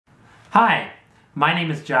Hi, my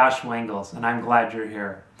name is Josh Wengels, and I'm glad you're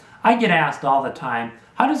here. I get asked all the time,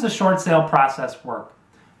 how does the short sale process work?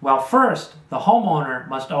 Well, first, the homeowner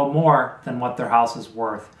must owe more than what their house is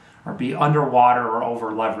worth, or be underwater or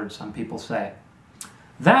over leveraged, some people say.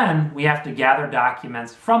 Then, we have to gather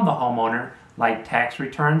documents from the homeowner, like tax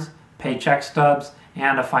returns, paycheck stubs,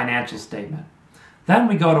 and a financial statement. Then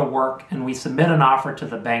we go to work and we submit an offer to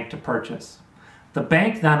the bank to purchase. The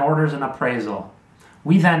bank then orders an appraisal.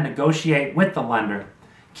 We then negotiate with the lender.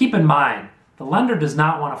 Keep in mind, the lender does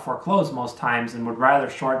not want to foreclose most times and would rather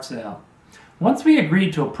short sale. Once we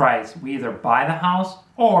agree to a price, we either buy the house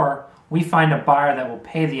or we find a buyer that will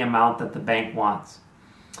pay the amount that the bank wants.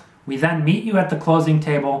 We then meet you at the closing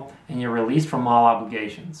table and you're released from all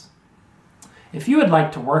obligations. If you would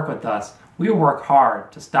like to work with us, we will work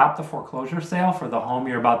hard to stop the foreclosure sale for the home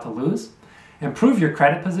you're about to lose, improve your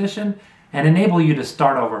credit position, and enable you to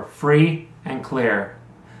start over free and clear.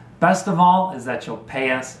 Best of all is that you'll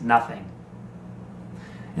pay us nothing.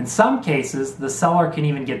 In some cases, the seller can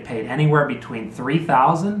even get paid anywhere between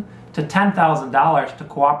 $3,000 to $10,000 to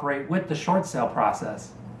cooperate with the short sale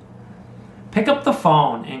process. Pick up the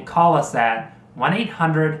phone and call us at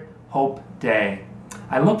 1-800-HOPE-DAY.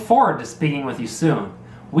 I look forward to speaking with you soon.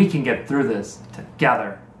 We can get through this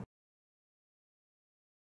together.